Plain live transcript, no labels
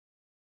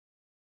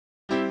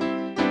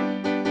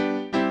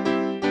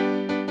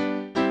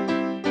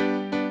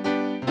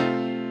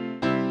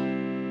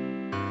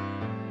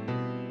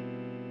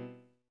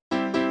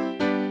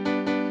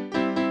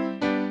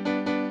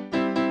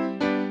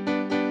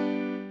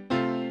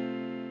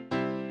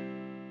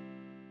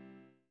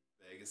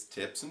Vegas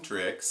tips and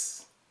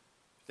tricks.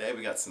 Today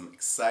we got some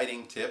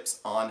exciting tips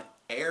on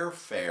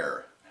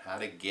airfare, how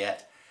to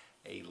get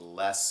a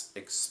less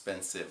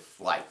expensive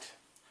flight.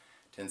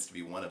 Tends to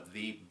be one of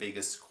the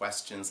biggest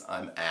questions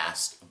I'm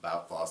asked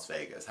about Las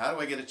Vegas. How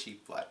do I get a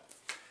cheap flight?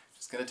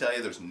 Just going to tell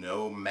you there's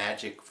no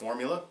magic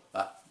formula,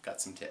 but I've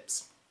got some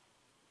tips.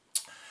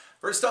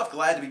 First off,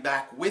 glad to be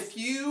back with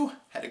you.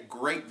 Had a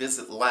great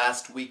visit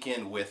last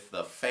weekend with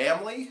the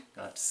family.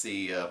 Got to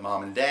see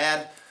mom and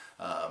dad.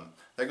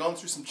 They're going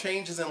through some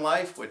changes in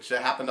life, which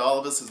happen to all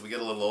of us as we get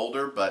a little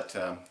older, but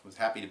was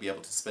happy to be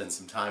able to spend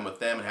some time with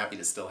them and happy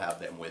to still have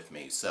them with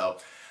me. So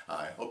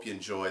I hope you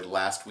enjoyed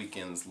last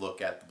weekend's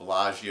look at the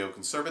Bellagio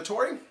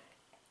Conservatory.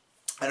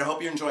 And I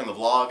hope you're enjoying the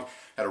vlog.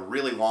 Had a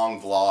really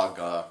long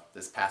vlog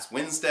this past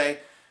Wednesday.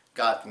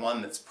 Got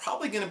one that's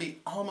probably going to be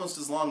almost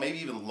as long, maybe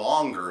even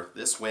longer,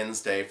 this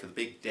Wednesday for the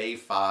big day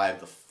 5,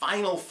 the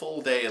final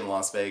full day in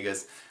Las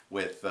Vegas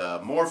with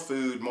more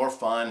food, more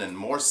fun, and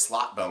more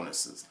slot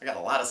bonuses. I got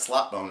a lot of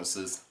slot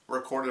bonuses,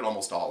 recorded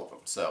almost all of them.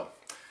 So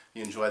if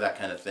you enjoy that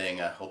kind of thing,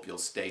 I hope you'll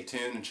stay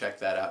tuned and check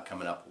that out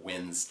coming up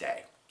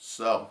Wednesday.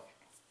 So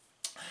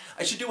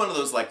I should do one of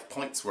those like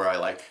points where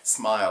I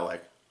smile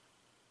like,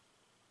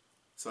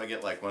 so I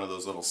get like one of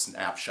those little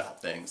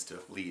snapshot things to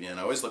lead in.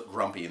 I always look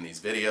grumpy in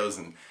these videos,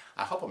 and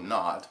I hope I'm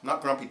not. I'm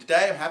not grumpy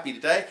today. I'm happy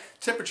today.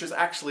 Temperature's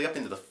actually up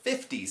into the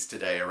 50s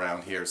today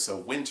around here, so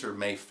winter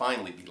may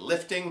finally be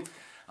lifting.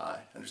 I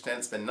understand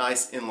it's been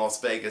nice in Las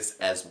Vegas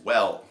as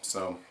well.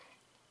 So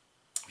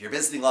if you're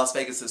visiting Las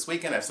Vegas this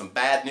weekend, I have some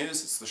bad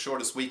news. It's the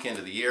shortest weekend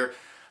of the year,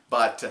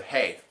 but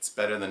hey, it's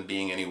better than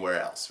being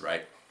anywhere else,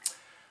 right?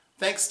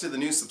 Thanks to the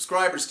new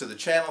subscribers to the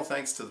channel,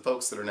 thanks to the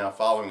folks that are now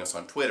following us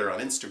on Twitter, on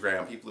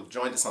Instagram, people who've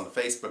joined us on the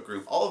Facebook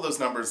group, all of those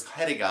numbers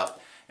heading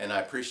up, and I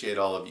appreciate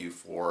all of you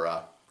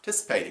for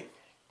participating.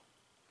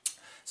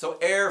 So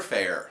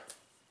airfare,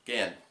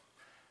 again,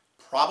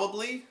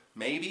 probably,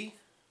 maybe,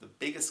 the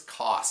biggest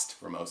cost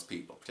for most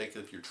people,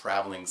 particularly if you're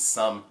traveling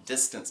some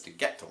distance to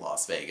get to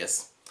Las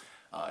Vegas.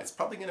 It's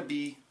probably going to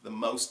be the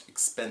most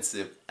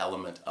expensive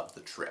element of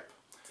the trip.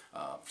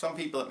 For some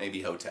people it may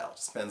be hotel,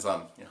 just depends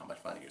on how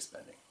much money you're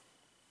spending.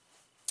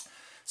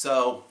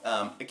 So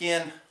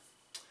again,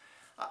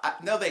 I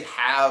know they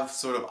have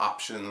sort of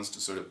options to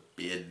sort of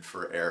bid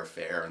for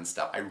airfare and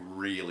stuff. I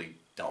really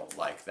don't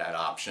like that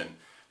option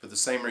for the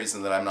same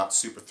reason that I'm not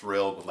super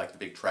thrilled with like the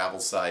big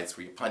travel sites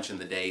where you punch in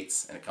the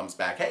dates and it comes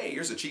back, hey,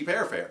 here's a cheap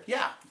airfare.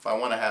 Yeah, if I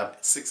want to have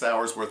 6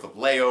 hours worth of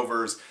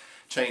layovers,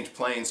 change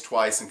planes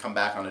twice and come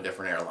back on a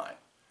different airline.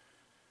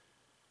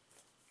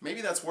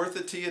 Maybe that's worth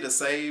it to you to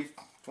save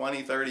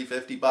 20, 30,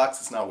 50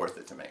 bucks. It's not worth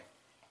it to me.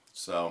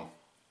 So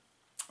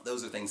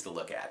those are things to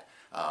look at.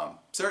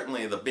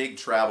 Certainly the big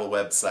travel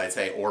websites,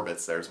 hey,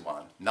 Orbitz, there's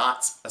one.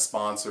 Not a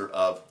sponsor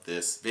of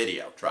this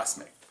video, trust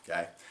me,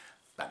 okay?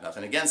 Got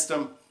nothing against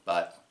them,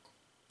 but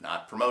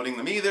not promoting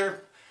them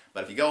either.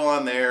 But if you go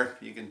on there,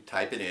 you can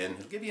type it in.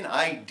 It'll give you an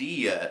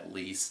idea, at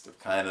least, of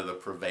kind of the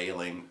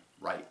prevailing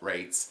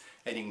rates,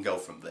 and you can go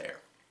from there.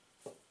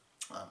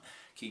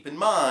 Keep in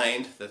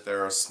mind that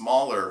there are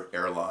smaller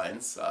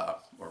airlines,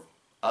 or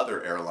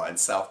other airlines,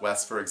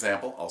 Southwest, for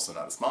example, also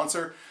not a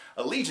sponsor,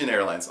 Allegiant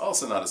Airlines,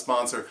 also not a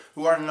sponsor,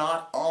 who are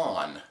not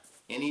on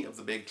any of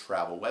the big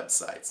travel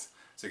websites.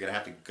 So you're going to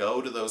have to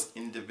go to those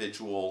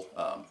individual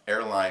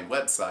airline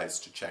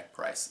websites to check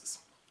prices.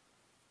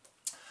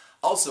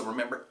 Also,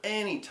 remember,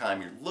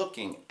 anytime you're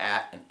looking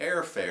at an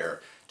airfare,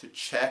 to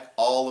check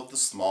all of the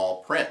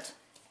small print.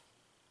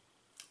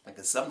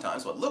 Because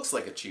sometimes what looks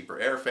like a cheaper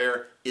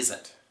airfare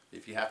isn't.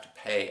 If you have to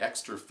pay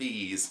extra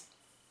fees,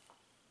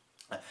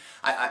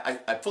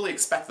 I fully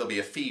expect there'll be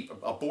a fee,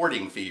 a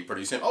boarding fee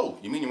pretty soon. Oh,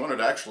 you mean you wanted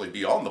to actually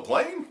be on the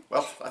plane?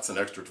 Well, that's an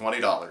extra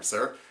 $20,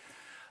 sir.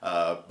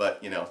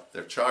 But,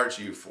 they'll charge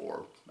you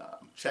for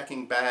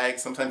checking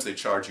bags. Sometimes they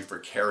charge you for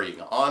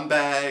carrying on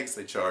bags.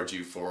 They charge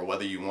you for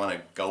whether you want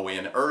to go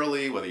in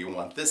early, whether you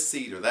want this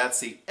seat or that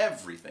seat.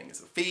 Everything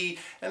is a fee.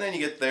 And then you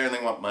get there and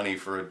they want money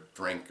for a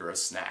drink or a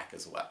snack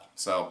as well.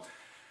 So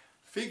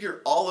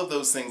figure all of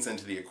those things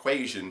into the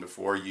equation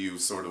before you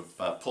sort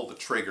of pull the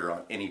trigger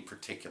on any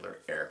particular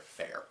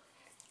airfare.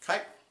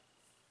 Okay?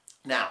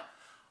 Now,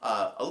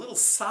 a little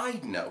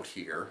side note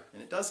here,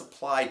 and it does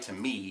apply to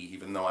me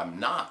even though I'm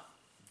not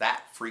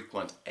that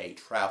frequent a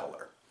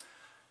traveler.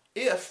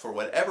 If, for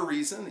whatever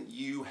reason,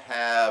 you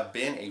have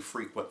been a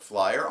frequent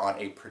flyer on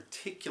a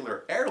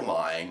particular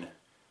airline,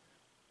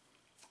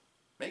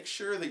 make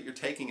sure that you're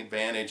taking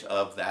advantage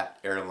of that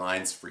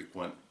airline's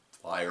frequent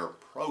flyer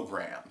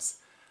programs.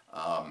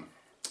 I'm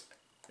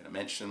going to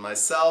mention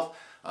myself.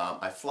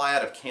 I fly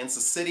out of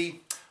Kansas City.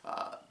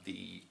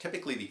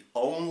 Typically the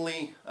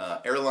only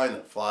airline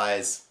that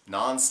flies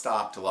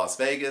non-stop to Las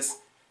Vegas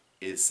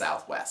is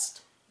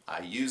Southwest.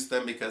 I use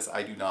them because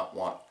I do not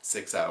want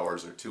 6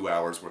 hours or 2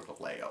 hours worth of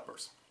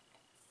layovers.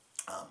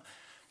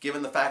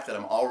 Given the fact that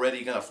I'm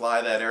already going to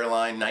fly that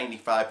airline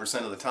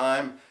 95% of the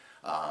time,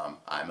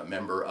 I'm a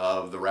member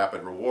of the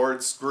Rapid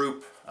Rewards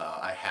group.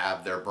 I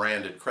have their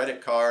branded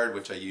credit card,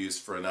 which I use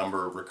for a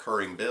number of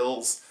recurring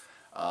bills.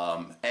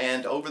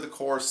 And over the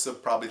course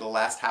of probably the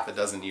last half a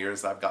dozen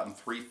years, I've gotten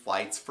 3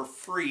 flights for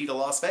free to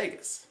Las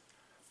Vegas.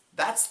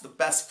 That's the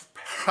best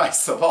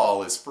price of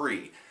all, is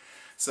free.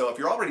 So if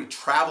you're already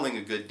traveling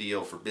a good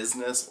deal for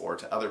business or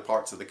to other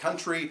parts of the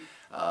country,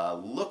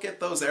 look at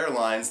those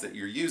airlines that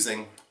you're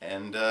using,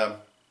 and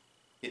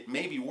it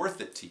may be worth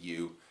it to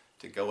you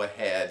to go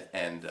ahead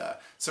and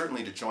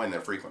certainly to join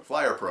their frequent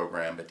flyer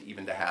program, but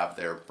even to have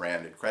their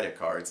branded credit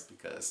cards,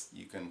 because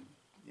you can,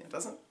 it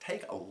doesn't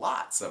take a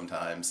lot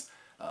sometimes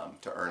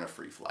to earn a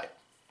free flight.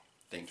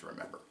 Thing to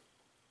remember.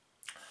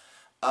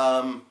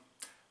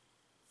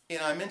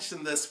 I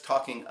mentioned this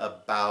talking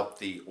about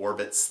the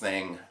orbits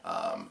thing.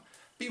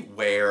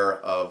 Beware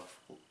of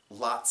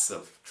lots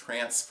of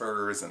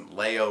transfers and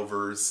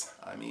layovers.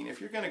 I mean, if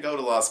you're going to go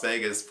to Las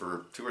Vegas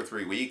for 2 or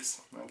 3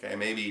 weeks, okay,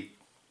 maybe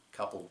a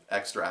couple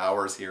extra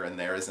hours here and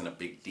there isn't a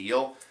big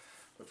deal.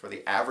 But for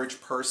the average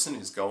person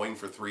who's going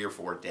for 3 or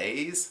 4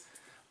 days,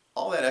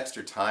 all that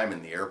extra time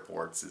in the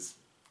airports is,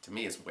 to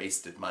me, is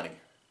wasted money.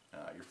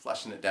 You're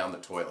flushing it down the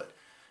toilet.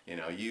 You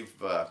know,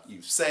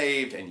 you've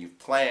saved and you've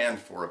planned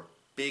for a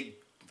big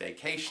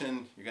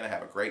vacation. You're going to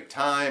have a great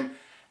time,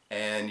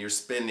 and you're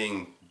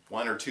spending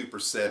 1 or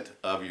 2%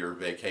 of your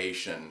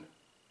vacation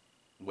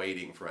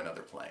waiting for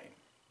another plane,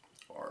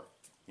 or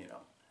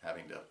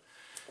having to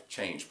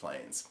change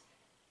planes.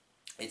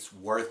 It's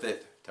worth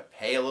it to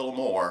pay a little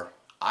more,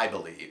 I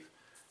believe,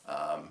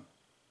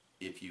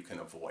 if you can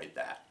avoid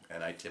that.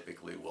 And I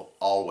typically will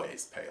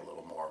always pay a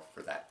little more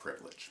for that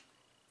privilege.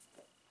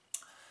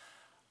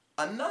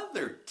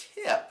 Another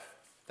tip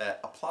that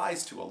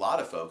applies to a lot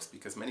of folks,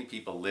 because many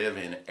people live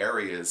in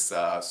areas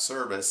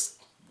serviced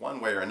one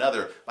way or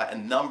another by a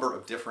number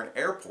of different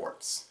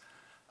airports.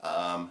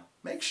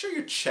 Make sure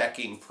you're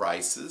checking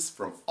prices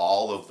from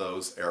all of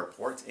those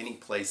airports, any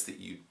place that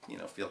you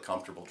feel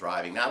comfortable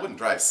driving. Now, I wouldn't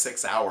drive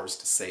 6 hours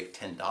to save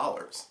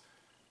 $10,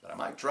 but I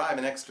might drive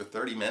an extra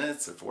 30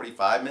 minutes or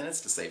 45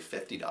 minutes to save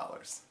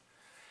 $50.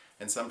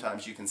 And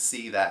sometimes you can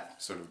see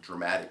that sort of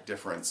dramatic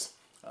difference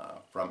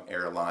from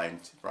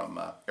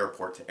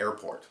airport to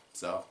airport.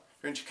 So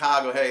if you're in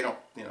Chicago, hey,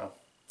 don't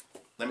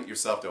limit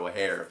yourself to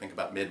O'Hare. Think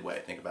about Midway.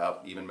 Think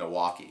about even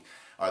Milwaukee.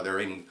 Are there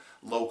any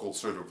local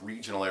sort of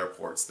regional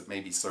airports that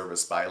may be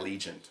serviced by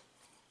Allegiant?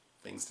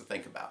 Things to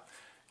think about.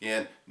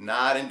 Again,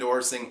 not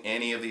endorsing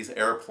any of these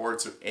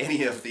airports or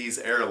any of these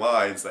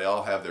airlines. They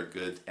all have their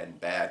good and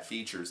bad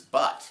features,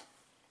 but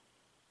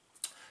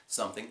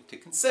something to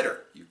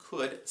consider. You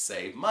could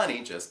save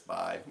money just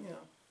by,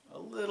 a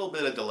little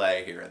bit of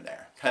delay here and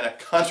there. Kind of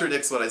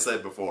contradicts what I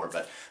said before,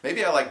 but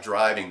maybe I like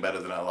driving better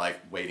than I like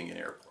waiting in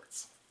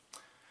airports.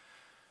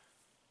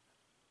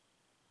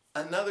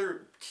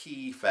 Another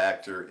key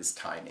factor is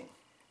timing.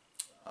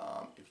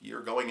 If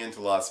you're going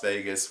into Las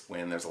Vegas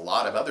when there's a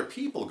lot of other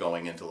people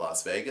going into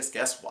Las Vegas,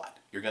 guess what?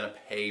 You're going to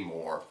pay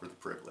more for the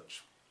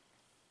privilege.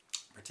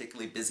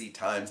 Particularly busy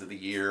times of the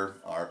year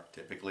are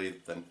typically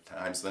the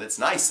times when it's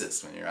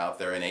nicest, when you're out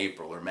there in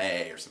April or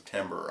May or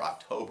September or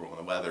October when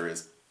the weather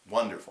is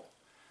wonderful.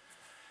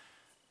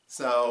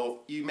 So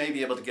you may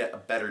be able to get a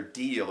better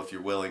deal if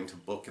you're willing to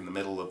book in the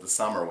middle of the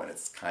summer when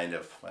it's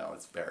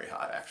it's very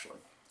hot actually.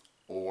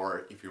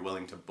 Or if you're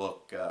willing to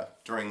book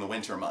during the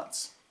winter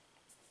months.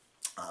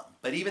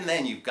 But even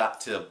then, you've got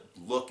to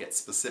look at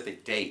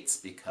specific dates,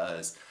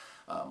 because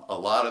a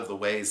lot of the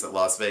ways that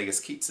Las Vegas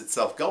keeps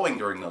itself going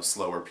during those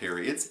slower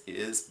periods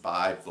is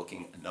by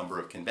booking a number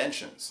of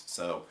conventions.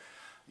 So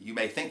you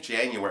may think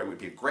January would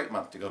be a great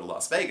month to go to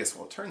Las Vegas.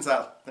 Well, it turns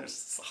out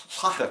there's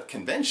a lot of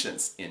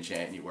conventions in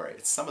January.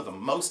 It's some of the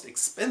most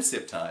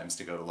expensive times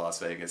to go to Las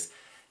Vegas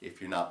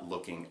if you're not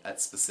looking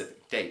at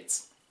specific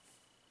dates.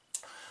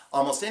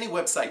 Almost any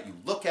website you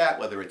look at,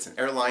 whether it's an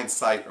airline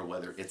site or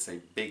whether it's a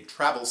big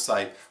travel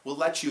site, will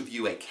let you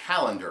view a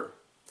calendar.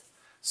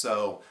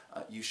 So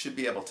you should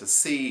be able to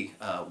see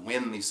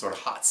when these sort of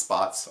hot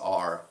spots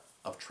are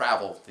of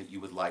travel that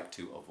you would like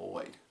to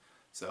avoid.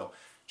 So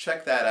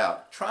check that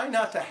out. Try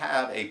not to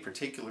have a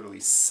particularly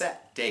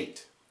set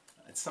date.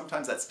 And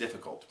sometimes that's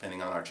difficult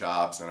depending on our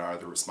jobs and our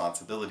other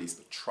responsibilities,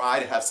 but try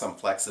to have some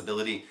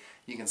flexibility.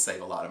 You can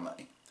save a lot of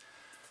money.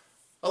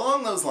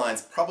 Along those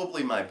lines,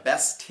 probably my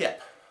best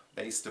tip,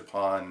 based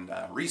upon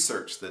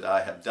research that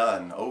I have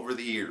done over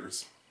the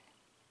years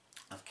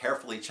of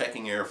carefully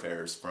checking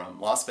airfares from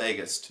Las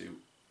Vegas to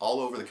all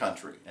over the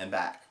country and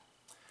back.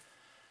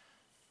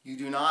 You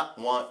do not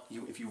want,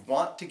 if you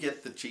want to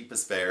get the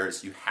cheapest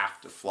fares, you have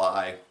to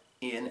fly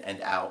in and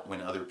out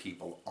when other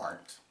people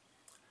aren't.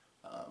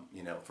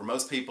 For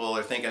most people,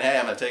 they're thinking, hey,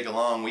 I'm going to take a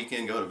long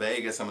weekend, go to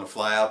Vegas, I'm going to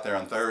fly out there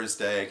on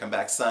Thursday, come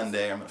back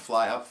Sunday, I'm going to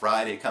fly out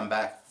Friday, come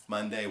back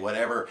Monday,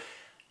 whatever.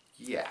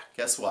 Yeah,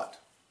 guess what?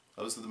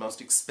 Those are the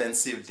most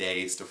expensive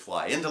days to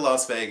fly into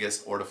Las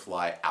Vegas or to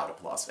fly out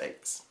of Las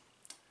Vegas.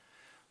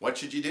 What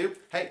should you do?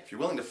 Hey, if you're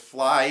willing to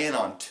fly in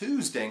on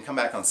Tuesday and come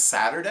back on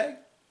Saturday,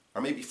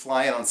 or maybe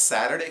fly in on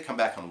Saturday, come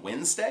back on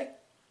Wednesday,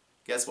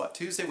 guess what?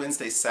 Tuesday,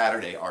 Wednesday,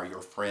 Saturday are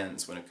your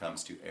friends when it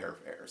comes to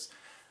airfares.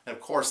 And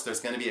of course,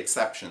 there's going to be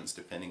exceptions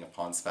depending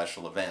upon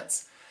special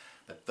events.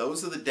 But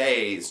those are the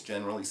days,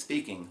 generally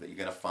speaking, that you're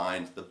going to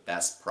find the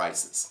best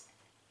prices.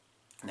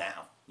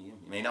 Now, you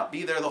may not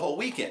be there the whole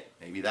weekend.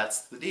 Maybe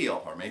that's the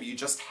deal. Or maybe you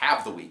just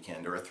have the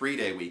weekend or a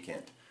 3-day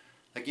weekend.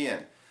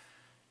 Again,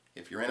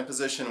 if you're in a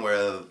position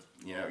where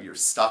you're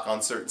stuck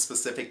on certain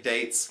specific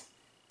dates,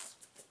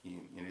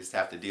 you just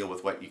have to deal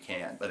with what you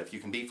can. But if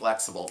you can be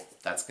flexible,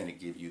 that's going to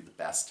give you the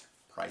best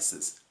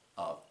prices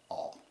of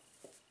all.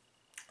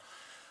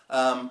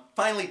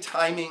 Finally,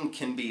 timing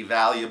can be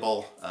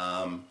valuable.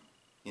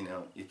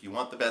 If you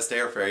want the best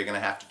airfare, you're going to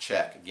have to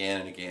check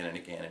again and again and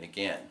again and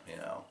again.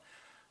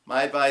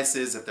 My advice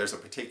is if there's a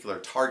particular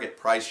target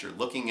price you're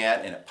looking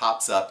at and it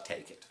pops up,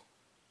 take it.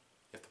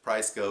 If the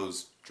price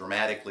goes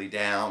dramatically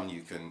down,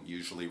 you can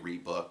usually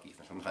rebook.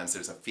 Sometimes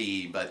there's a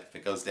fee, but if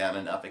it goes down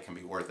enough, it can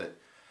be worth it.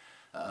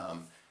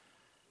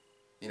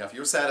 If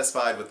you're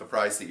satisfied with the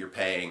price that you're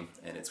paying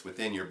and it's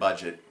within your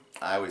budget,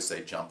 I always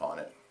say jump on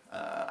it.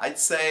 I'd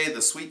say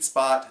the sweet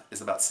spot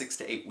is about 6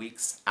 to 8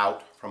 weeks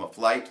out from a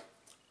flight,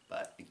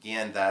 but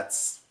again,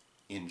 that's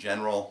in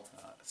general.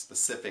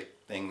 Specific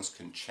things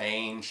can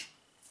change.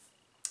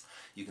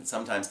 You can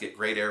sometimes get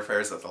great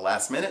airfares at the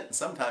last minute, and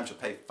sometimes you'll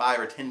pay 5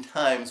 or 10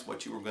 times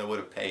what you would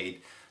have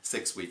paid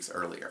 6 weeks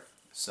earlier.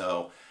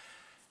 So,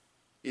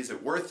 is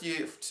it worth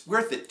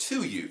it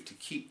to you to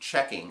keep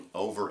checking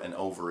over and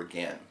over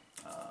again?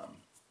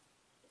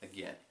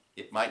 Again,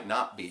 it might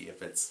not be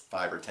if it's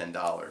 $5 or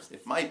 $10.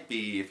 It might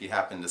be if you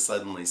happen to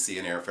suddenly see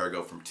an airfare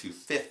go from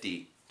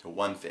 $250 to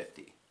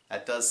 $150.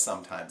 That does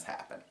sometimes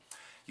happen.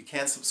 You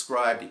can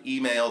subscribe to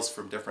emails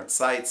from different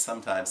sites.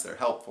 Sometimes they're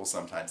helpful,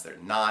 sometimes they're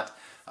not.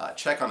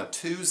 Check on a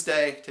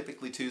Tuesday.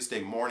 Typically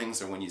Tuesday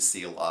mornings are when you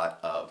see a lot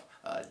of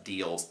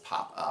deals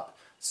pop up.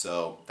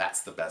 So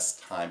that's the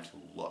best time to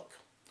look.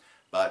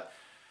 But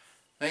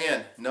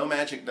again, no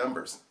magic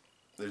numbers.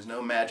 There's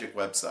no magic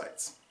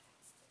websites.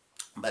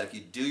 But if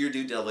you do your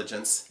due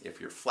diligence,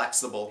 if you're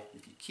flexible,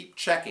 if you keep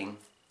checking,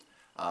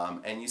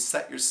 and you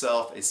set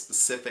yourself a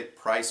specific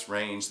price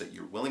range that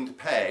you're willing to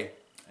pay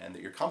and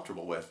that you're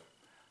comfortable with,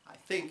 I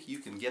think you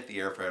can get the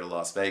airfare to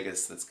Las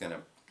Vegas that's going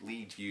to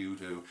lead you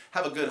to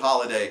have a good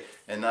holiday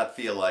and not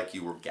feel like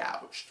you were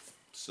gouged.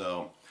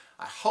 So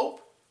I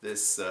hope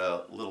this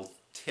little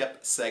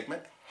tip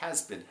segment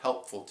has been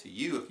helpful to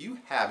you. If you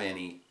have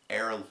any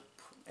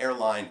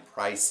airline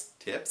price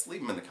tips,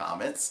 leave them in the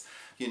comments.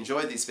 If you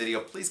enjoyed this video,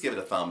 please give it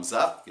a thumbs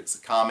up, give us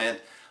a comment,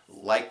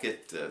 like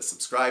it,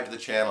 subscribe to the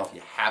channel if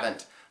you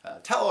haven't.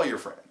 Tell all your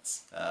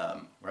friends.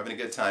 We're having a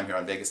good time here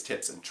on Vegas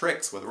Tips and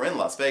Tricks, whether we're in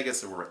Las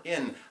Vegas or we're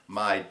in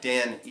my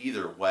den.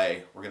 Either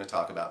way, we're going to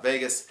talk about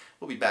Vegas.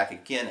 We'll be back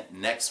again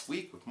next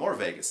week with more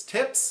Vegas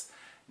tips.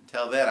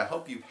 Until then, I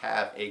hope you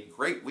have a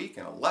great week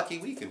and a lucky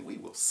week, and we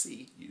will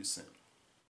see you soon.